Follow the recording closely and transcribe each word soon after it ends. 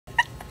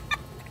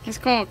Es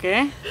como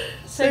que.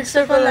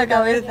 Sexo con la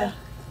cabeza.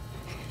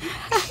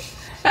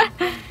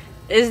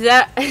 Is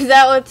that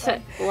what's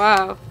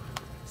wow?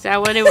 Is that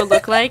what it would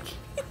look like?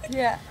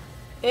 Yeah.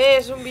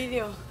 Es un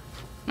vídeo.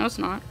 No, it's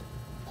not.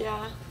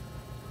 Ya.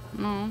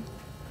 No.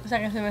 O sea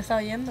que se me está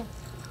oyendo.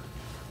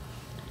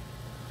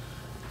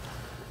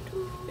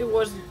 It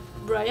was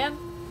Brian.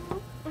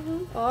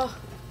 Oh,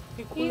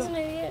 qué He's culo. an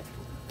idiot.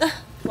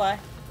 Why?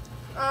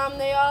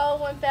 They all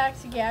went back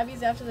to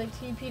Gabby's after they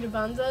TP to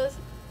Bunza's,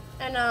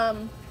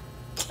 and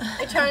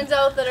it turns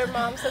out that her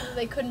mom said that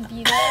they couldn't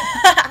be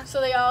there, so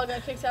they all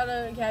got kicked out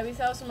of Gabby's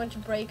house. A bunch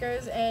of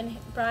breakers, and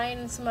Brian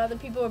and some other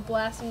people were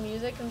blasting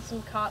music, and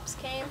some cops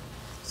came,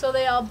 so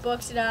they all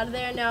booked it out of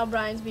there. And now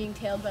Brian's being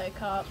tailed by a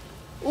cop.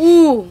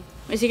 Ooh.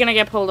 Is he gonna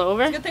get pulled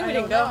over? Good thing we I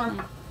didn't don't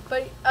go.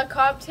 But a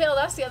cop tailed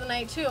us the other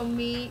night too.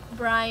 Me,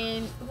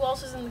 Brian, who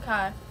else was in the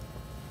car?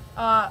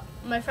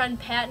 My friend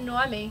Pat and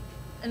Noemi.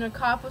 And a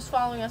cop was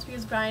following us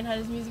because Brian had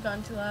his music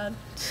on too loud.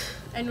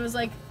 And was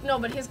like, no,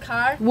 but his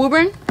car.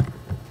 Woburn?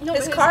 No,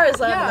 His but car is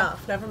loud yeah.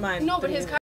 enough. Never mind. No, the but his music. car